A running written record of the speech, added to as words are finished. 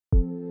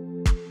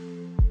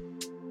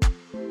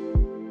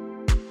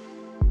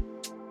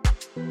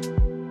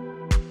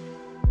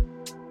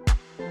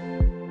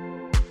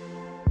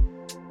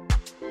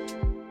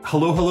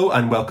Hello,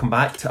 and welcome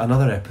back to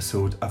another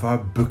episode of our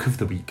Book of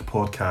the Week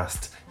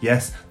podcast.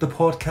 Yes, the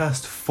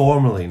podcast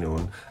formerly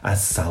known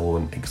as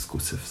Salon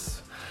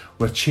Exclusives.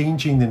 We're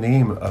changing the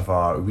name of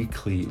our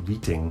weekly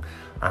reading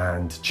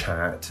and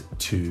chat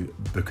to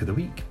Book of the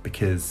Week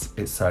because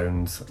it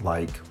sounds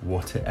like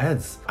what it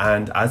is.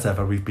 And as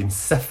ever, we've been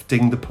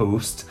sifting the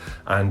post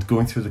and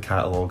going through the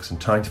catalogues and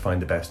trying to find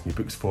the best new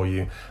books for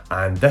you.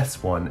 And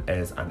this one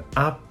is an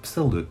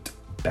absolute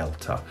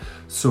belter.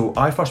 So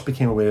I first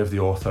became aware of the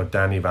author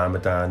Danny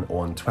Ramadan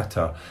on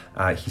Twitter.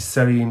 He's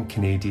Syrian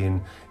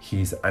Canadian.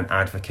 He's an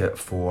advocate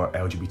for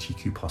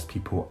LGBTQ plus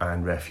people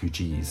and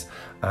refugees.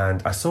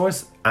 And I saw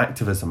his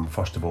activism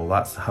first of all.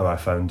 That's how I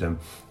found him.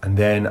 And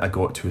then I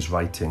got to his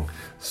writing.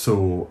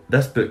 So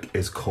this book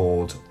is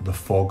called The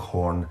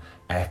Foghorn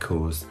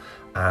Echoes.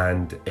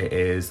 And it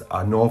is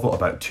a novel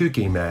about two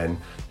gay men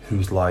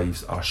whose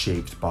lives are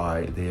shaped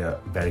by their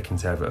very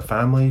conservative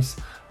families,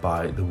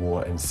 by the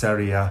war in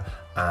Syria,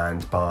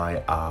 and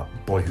by a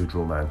boyhood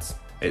romance.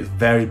 It's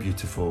very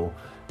beautiful,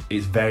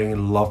 it's very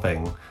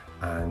loving,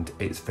 and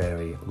it's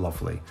very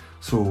lovely.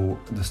 So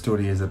the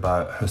story is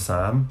about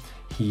Hussam.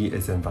 He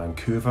is in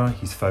Vancouver.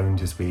 He's found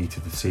his way to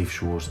the safe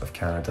shores of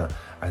Canada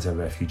as a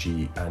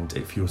refugee, and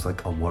it feels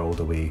like a world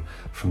away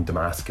from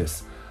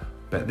Damascus.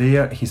 But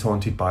there, he's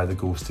haunted by the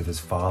ghost of his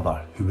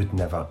father, who would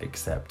never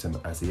accept him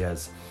as he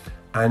is.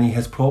 And he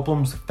has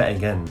problems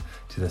fitting in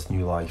to this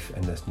new life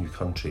in this new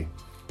country.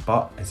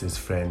 But, as his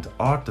friend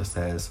Arda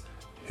says,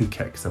 who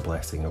kicks a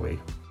blessing away?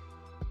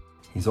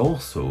 He's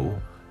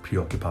also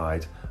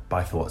preoccupied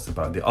by thoughts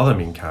about the other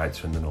main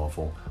character in the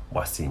novel,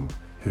 Wasim,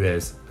 who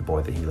is the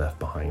boy that he left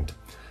behind.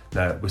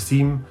 Now,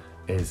 Wasim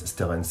is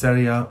still in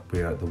Syria,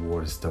 where the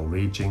war is still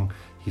raging.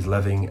 He's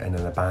living in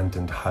an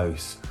abandoned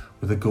house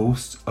with a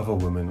ghost of a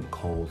woman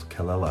called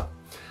Kalila.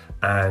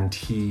 And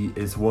he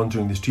is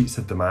wandering the streets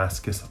of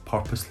Damascus,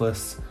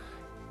 purposeless,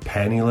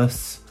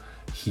 penniless.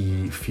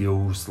 He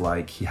feels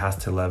like he has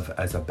to live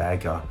as a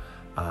beggar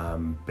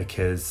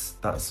because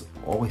that's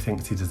all he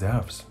thinks he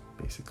deserves,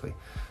 basically.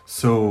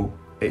 So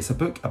it's a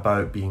book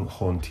about being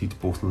haunted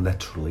both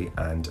literally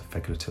and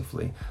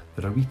figuratively.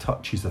 There are wee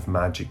touches of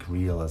magic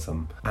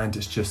realism, and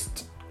it's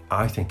just,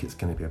 I think it's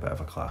going to be a bit of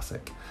a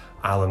classic.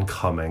 Alan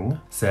Cumming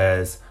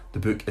says the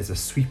book is a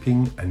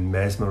sweeping and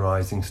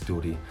mesmerising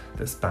story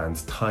that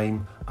spans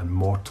time and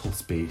mortal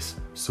space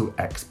so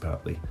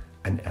expertly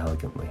and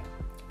elegantly.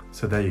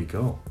 So there you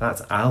go,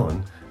 that's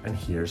Alan, and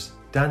here's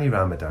Danny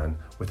Ramadan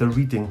with a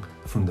reading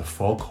from The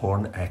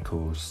Foghorn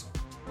Echoes.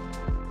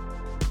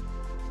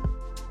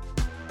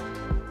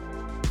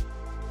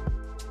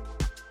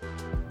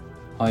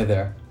 Hi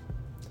there,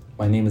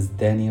 my name is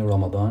Danny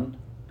Ramadan,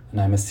 and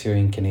I'm a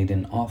Syrian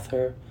Canadian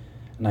author,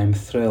 and I'm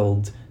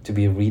thrilled to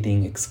be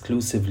reading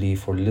exclusively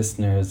for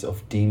listeners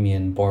of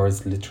Damien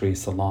Barr's Literary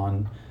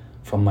Salon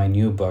from my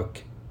new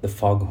book, The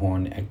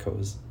Foghorn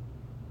Echoes.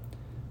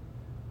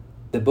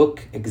 The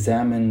book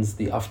examines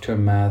the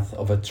aftermath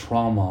of a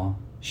trauma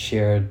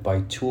shared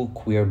by two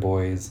queer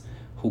boys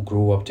who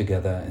grew up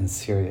together in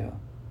Syria.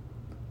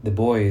 The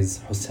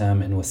boys,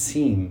 Hussam and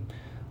Wasim,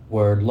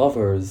 were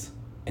lovers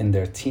in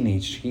their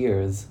teenage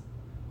years,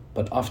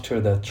 but after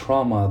the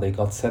trauma they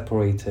got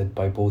separated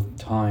by both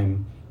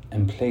time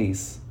and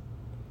place.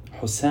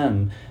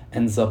 Hussam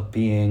ends up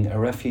being a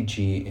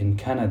refugee in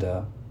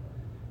Canada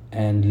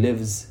and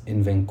lives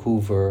in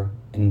Vancouver,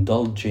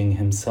 indulging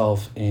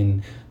himself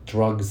in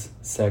drugs,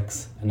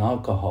 sex, and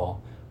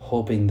alcohol,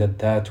 hoping that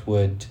that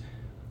would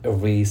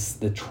erase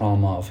the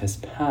trauma of his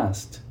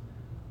past,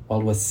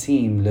 while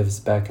Wasim lives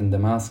back in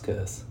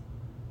Damascus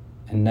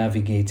and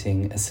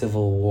navigating a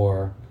civil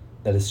war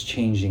that is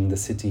changing the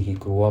city he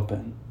grew up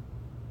in.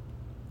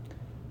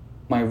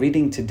 My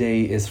reading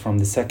today is from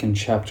the second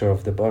chapter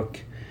of the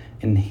book,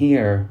 and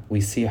here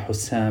we see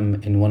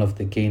Hussam in one of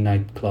the gay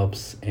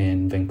nightclubs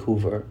in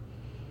Vancouver.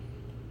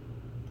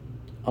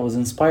 I was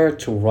inspired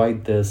to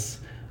write this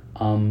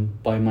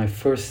by my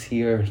first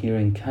year here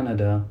in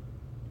Canada.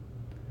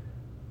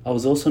 I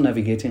was also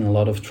navigating a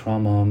lot of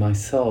trauma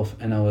myself,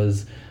 and I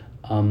was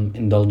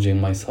indulging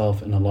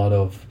myself in a lot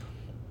of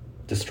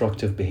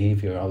destructive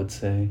behavior, I would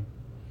say.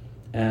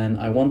 And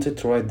I wanted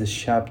to write this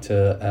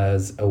chapter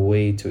as a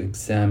way to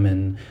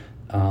examine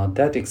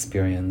that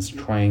experience,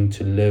 trying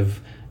to live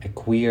a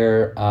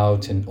queer,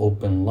 out and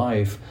open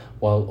life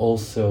while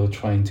also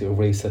trying to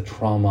erase a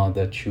trauma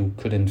that you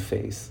couldn't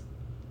face.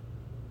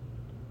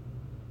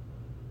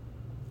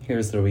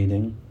 Here's the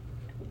reading.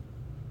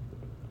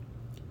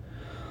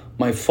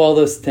 My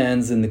father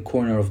stands in the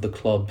corner of the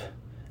club,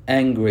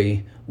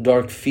 angry,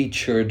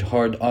 dark-featured,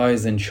 hard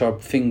eyes and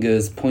sharp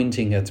fingers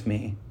pointing at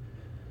me.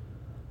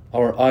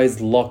 Our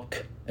eyes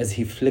lock as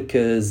he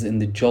flickers in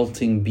the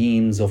jolting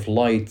beams of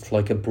light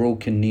like a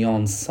broken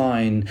neon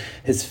sign.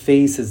 His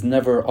face is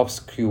never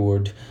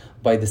obscured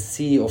by the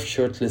sea of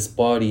shirtless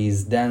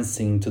bodies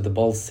dancing to the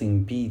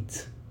pulsing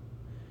beat.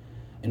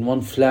 In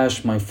one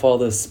flash, my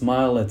father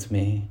smiled at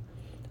me,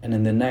 and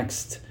in the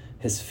next,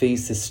 his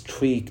face is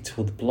streaked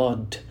with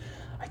blood.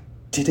 I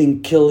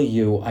didn't kill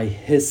you, I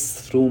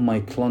hiss through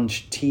my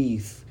clenched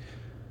teeth,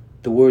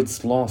 the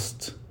words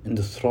lost in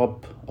the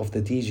throb of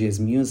the DJ's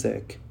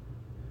music.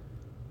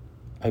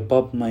 I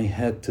bob my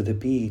head to the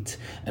beat,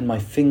 and my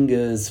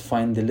fingers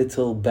find the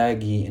little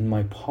baggie in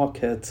my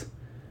pocket.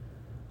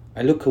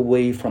 I look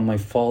away from my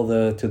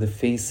father to the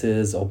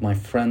faces of my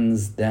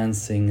friends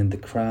dancing in the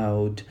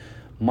crowd.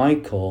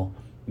 Michael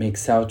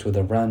makes out with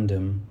a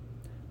random.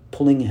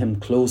 Pulling him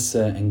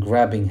closer and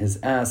grabbing his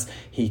ass,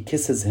 he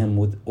kisses him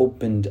with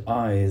opened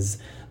eyes.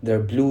 Their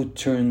blue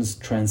turns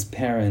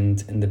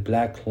transparent in the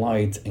black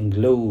light and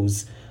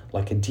glows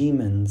like a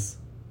demon's.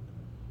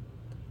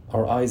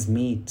 Our eyes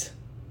meet,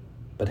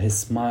 but his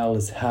smile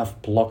is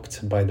half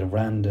blocked by the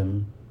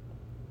random.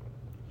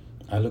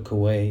 I look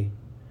away.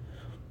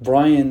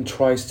 Brian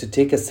tries to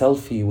take a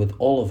selfie with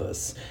all of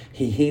us.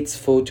 He hates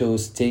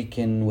photos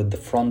taken with the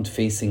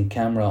front-facing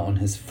camera on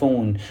his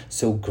phone,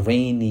 so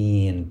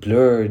grainy and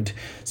blurred,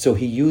 so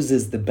he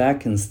uses the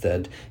back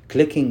instead,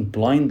 clicking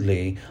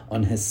blindly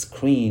on his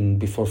screen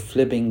before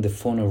flipping the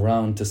phone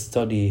around to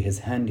study his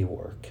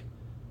handiwork.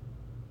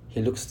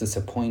 He looks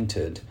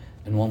disappointed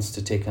and wants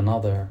to take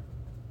another.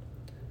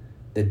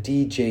 The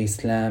DJ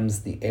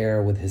slams the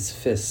air with his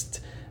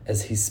fist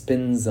as he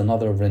spins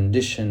another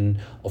rendition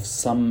of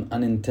some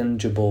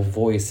unintelligible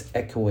voice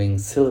echoing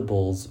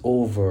syllables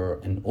over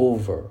and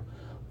over.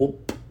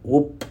 Whoop,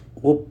 whoop,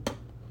 whoop.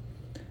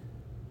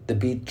 The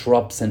beat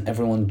drops and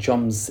everyone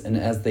jumps, and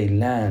as they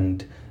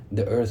land,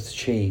 the earth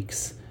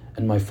shakes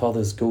and my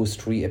father's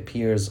ghost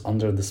reappears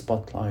under the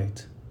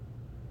spotlight.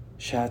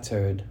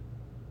 Shattered,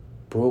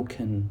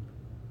 broken.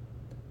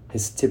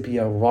 His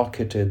tibia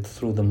rocketed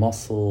through the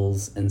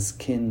muscles and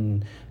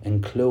skin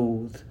and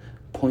clothes,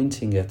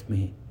 pointing at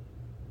me.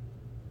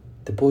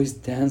 The boys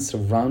dance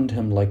around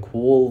him like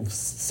wolves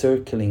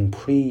circling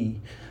prey.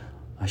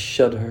 I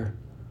shudder.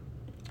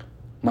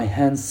 My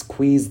hands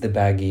squeeze the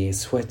baggie,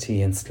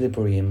 sweaty and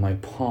slippery in my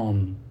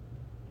palm.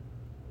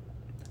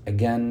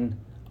 Again,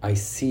 I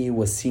see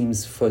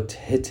Wasim's foot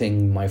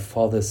hitting my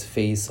father's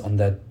face on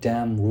that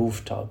damn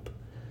rooftop.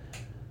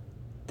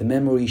 The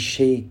memory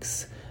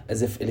shakes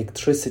as if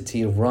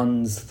electricity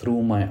runs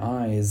through my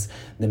eyes.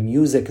 The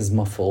music is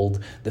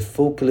muffled, the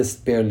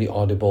vocalist barely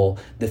audible,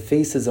 the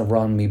faces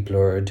around me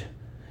blurred.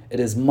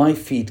 It is my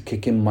feet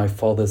kicking my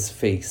father's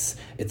face.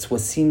 It's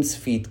Wasim's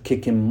feet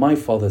kicking my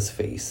father's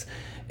face.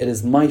 It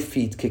is my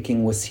feet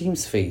kicking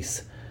Wasim's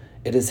face.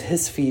 It is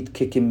his feet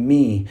kicking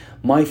me,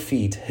 my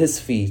feet, his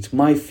feet,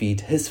 my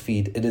feet, his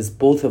feet. It is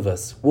both of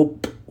us.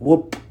 Whoop,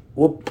 whoop,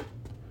 whoop.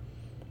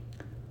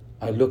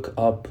 I look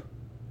up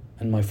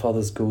and my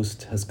father's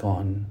ghost has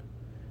gone.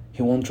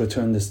 He won't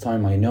return this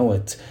time, I know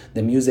it.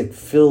 The music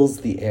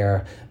fills the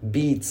air,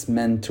 beats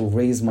meant to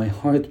raise my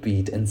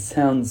heartbeat and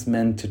sounds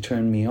meant to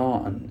turn me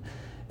on.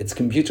 It's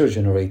computer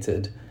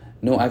generated.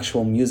 No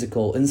actual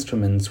musical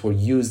instruments were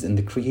used in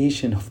the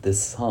creation of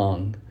this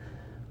song.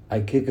 I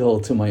giggle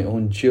to my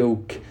own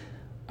joke.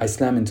 I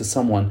slam into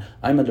someone.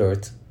 I'm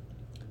alert.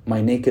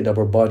 My naked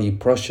upper body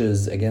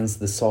brushes against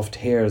the soft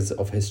hairs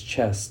of his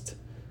chest.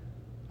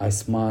 I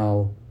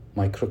smile,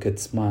 my crooked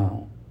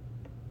smile.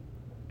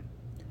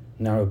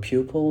 Narrow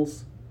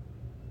pupils,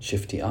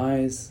 shifty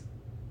eyes,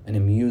 an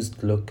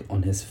amused look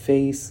on his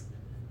face.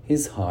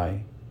 He's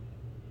high.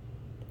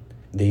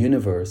 The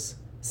universe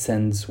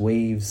sends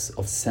waves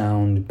of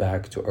sound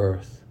back to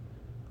Earth.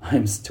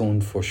 I'm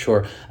stoned for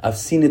sure. I've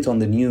seen it on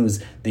the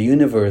news. The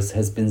universe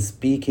has been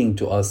speaking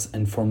to us,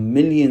 and for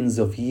millions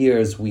of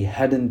years we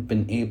hadn't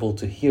been able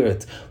to hear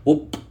it.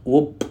 Whoop,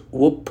 whoop,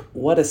 whoop.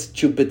 What a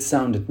stupid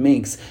sound it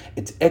makes.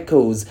 It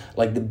echoes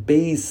like the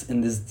bass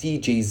in this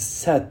DJ's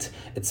set.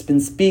 It's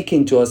been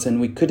speaking to us and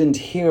we couldn't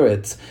hear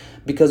it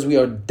because we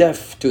are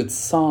deaf to its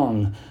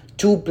song.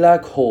 Two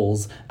black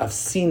holes, I've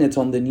seen it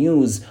on the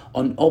news,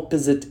 on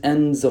opposite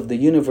ends of the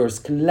universe,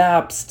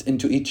 collapsed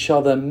into each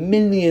other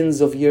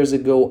millions of years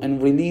ago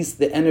and released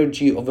the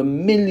energy of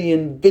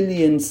 1,000,000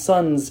 billion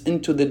suns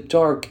into the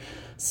dark,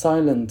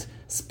 silent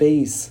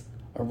space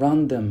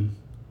around them.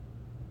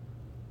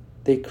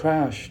 They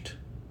crashed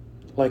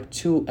like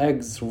two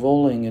eggs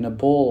rolling in a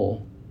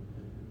bowl.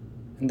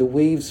 And the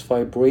waves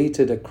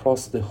vibrated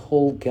across the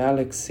whole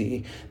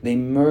galaxy. They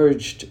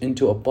merged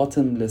into a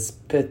bottomless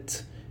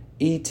pit,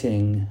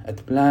 eating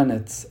at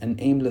planets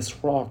and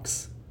aimless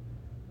rocks.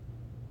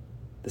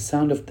 The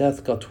sound of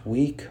death got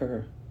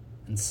weaker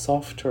and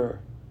softer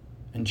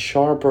and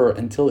sharper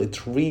until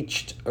it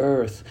reached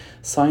Earth.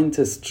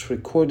 Scientists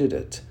recorded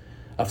it.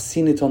 I've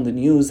seen it on the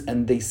news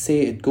and they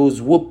say it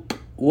goes whoop,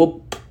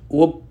 whoop,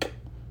 whoop.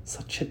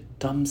 Such a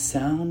dumb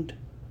sound.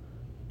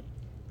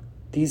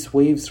 These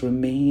waves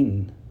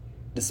remain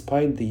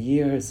despite the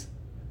years.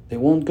 They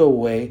won't go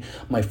away.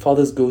 My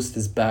father's ghost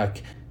is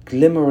back,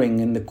 glimmering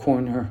in the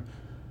corner.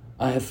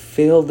 I have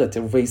failed at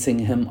erasing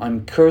him.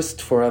 I'm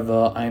cursed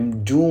forever.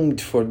 I'm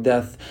doomed for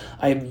death.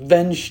 I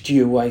avenged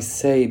you, I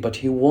say, but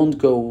he won't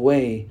go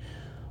away.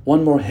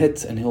 One more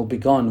hit and he'll be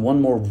gone. One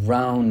more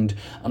round,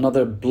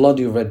 another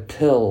bloody red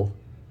pill.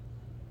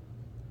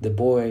 The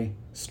boy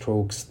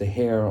strokes the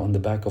hair on the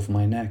back of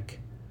my neck.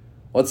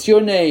 What's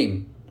your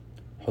name?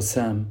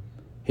 Hussam.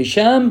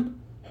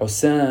 Hisham?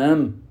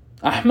 Hussam.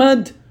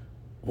 Ahmed?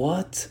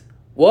 What?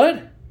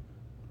 What?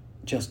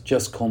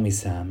 Just call me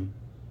Sam.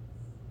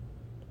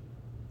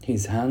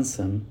 He's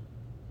handsome.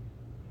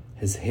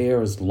 His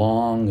hair is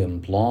long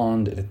and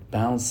blonde and it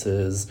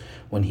bounces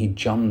when he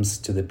jumps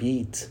to the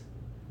beat.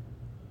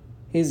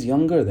 He's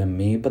younger than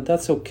me, but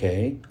that's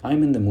okay.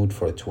 I'm in the mood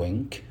for a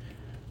twink.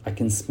 I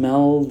can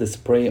smell the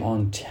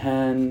spray-on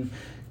tan,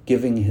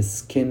 giving his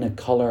skin a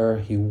color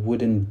he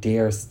wouldn't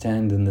dare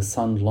stand in the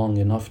sun long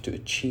enough to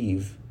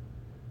achieve.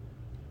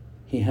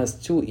 He has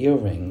 2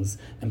 earrings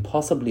and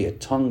possibly a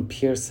tongue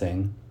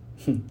piercing.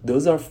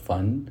 Those are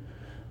fun.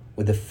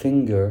 With a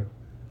finger,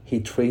 he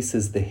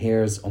traces the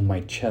hairs on my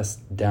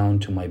chest down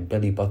to my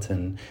belly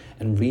button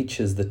and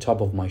reaches the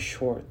top of my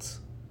shorts.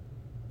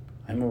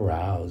 I'm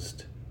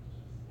aroused.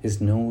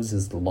 His nose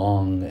is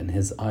long and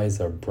his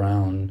eyes are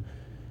brown.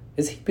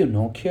 Is he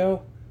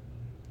Pinocchio?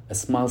 A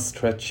smile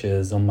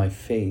stretches on my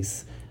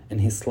face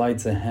and he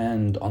slides a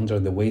hand under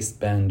the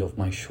waistband of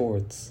my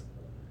shorts.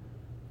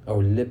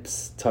 Our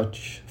lips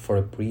touch for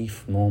a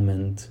brief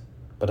moment,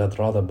 but I'd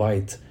rather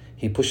bite.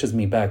 He pushes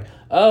me back.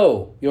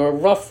 Oh, you're a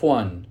rough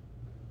one.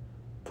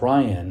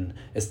 Brian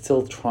is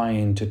still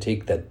trying to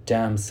take that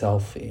damn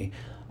selfie.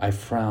 I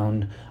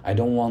frown. I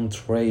don't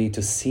want Ray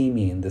to see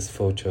me in this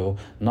photo.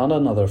 Not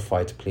another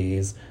fight,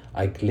 please.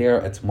 I glare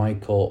at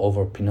Michael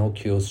over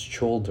Pinocchio's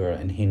shoulder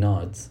and he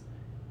nods.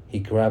 He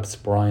grabs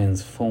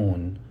Brian's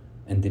phone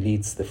and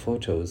deletes the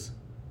photos.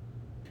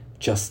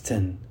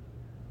 Justin.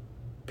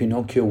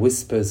 Pinocchio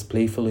whispers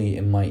playfully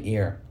in my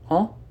ear.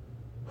 Huh?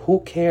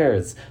 Who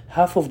cares?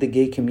 Half of the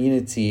gay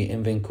community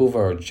in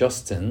Vancouver are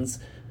Justins.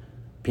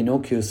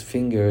 Pinocchio's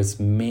fingers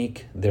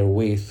make their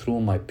way through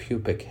my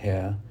pubic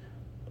hair.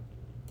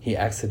 He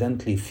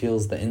accidentally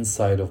feels the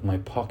inside of my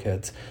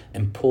pocket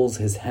and pulls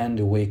his hand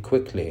away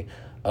quickly.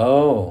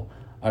 Oh,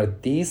 are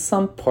these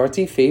some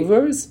party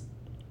favors?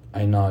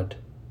 I nod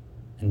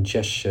and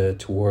gesture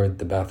toward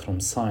the bathroom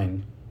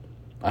sign.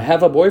 I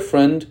have a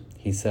boyfriend,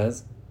 he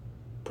says.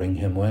 Bring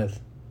him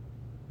with.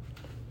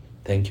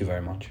 Thank you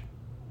very much.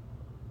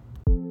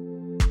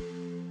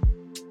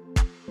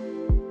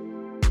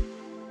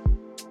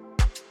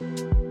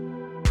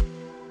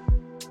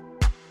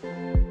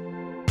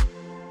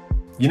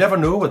 You never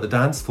know what the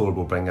dance floor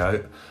will bring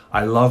out.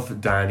 I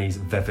love Danny's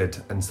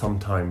vivid and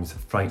sometimes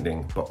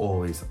frightening, but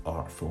always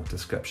artful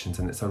descriptions,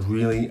 and it's a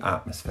really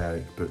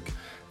atmospheric book.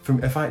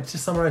 If I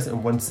just summarise it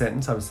in one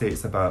sentence, I would say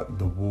it's about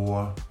the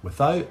war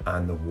without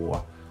and the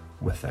war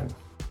within.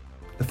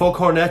 The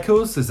Foghorn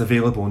Echoes is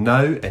available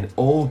now in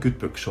all good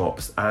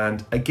bookshops,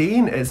 and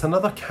again, it's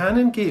another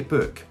Canongate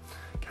book.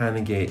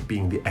 Canongate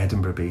being the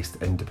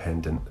Edinburgh-based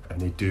independent, and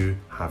they do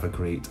have a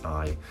great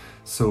eye.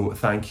 So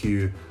thank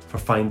you for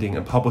finding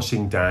and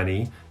publishing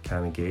Danny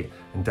Canongate,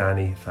 and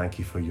Danny, thank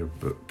you for your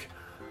book.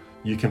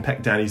 You can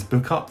pick Danny's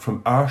book up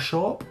from our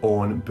shop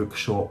on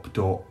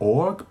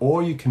bookshop.org,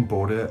 or you can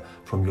borrow it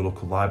from your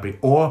local library,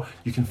 or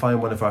you can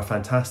find one of our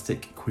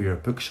fantastic queer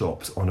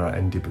bookshops on our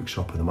Indie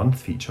Bookshop of the Month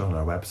feature on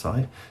our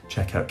website.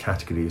 Check out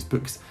Category A's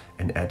Books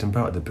in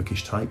Edinburgh at the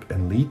Bookish Type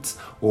in Leeds,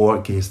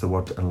 or Gaze the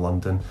Word in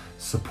London.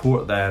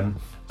 Support them,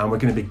 and we're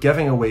going to be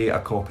giving away a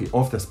copy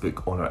of this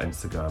book on our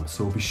Instagram,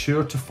 so be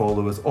sure to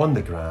follow us on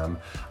the gram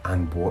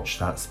and watch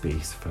that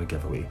space for a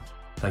giveaway.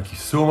 Thank you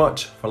so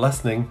much for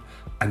listening,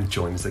 and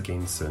join us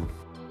again soon.